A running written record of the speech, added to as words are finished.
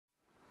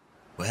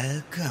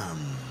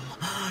welcome.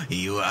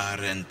 You are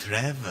a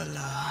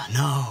traveler.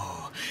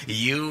 No,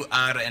 you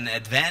are an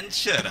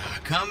adventurer.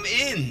 Come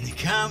in,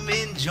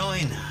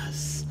 join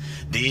us.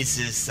 This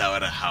is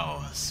our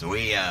house.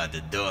 We are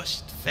the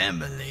Dost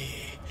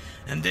family.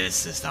 And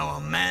this is our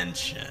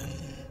mansion.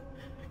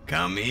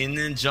 Come in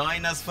and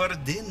join us for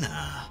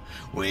dinner.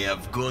 We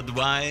have good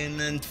wine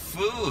and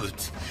food.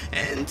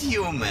 And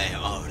you may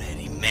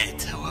already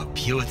met our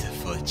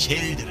beautiful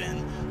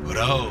children,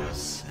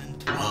 Rose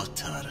and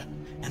Walter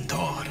and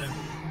Oren.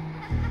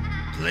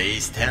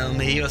 Please tell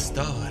me your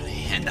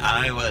story, and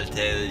I will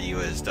tell you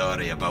a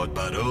story about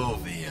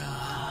Barovia.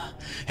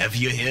 Have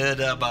you heard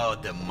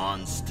about the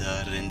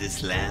monster in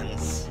this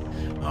lands?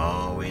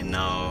 Oh, we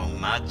know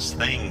much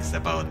things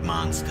about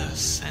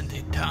monsters and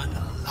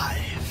eternal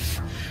life.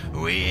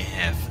 We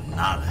have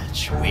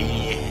knowledge, we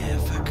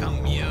have a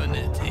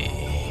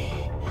community.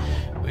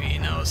 We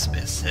know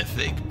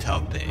specific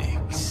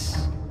topics.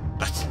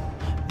 But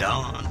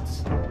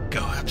don't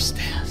go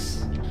upstairs.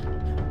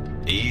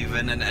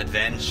 Even an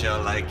adventurer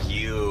like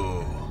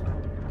you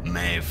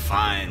may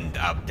find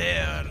up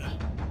there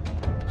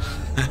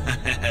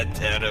a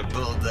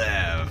terrible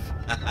death.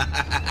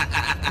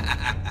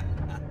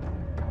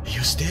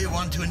 You still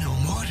want to know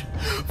more?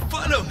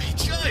 Follow me,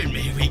 join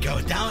me, we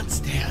go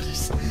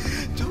downstairs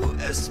to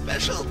a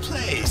special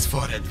place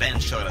for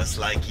adventurers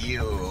like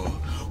you.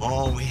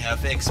 Oh, we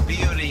have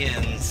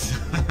experience.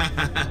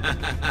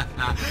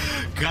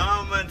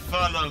 Come and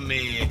follow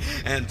me,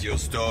 and your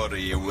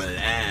story will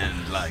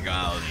end like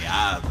all the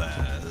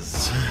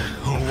others.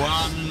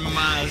 One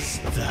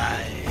must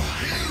die.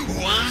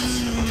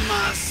 One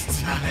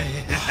must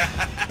die.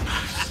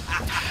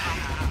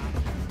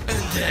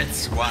 And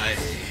that's why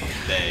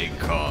they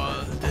call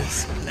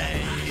this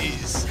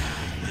place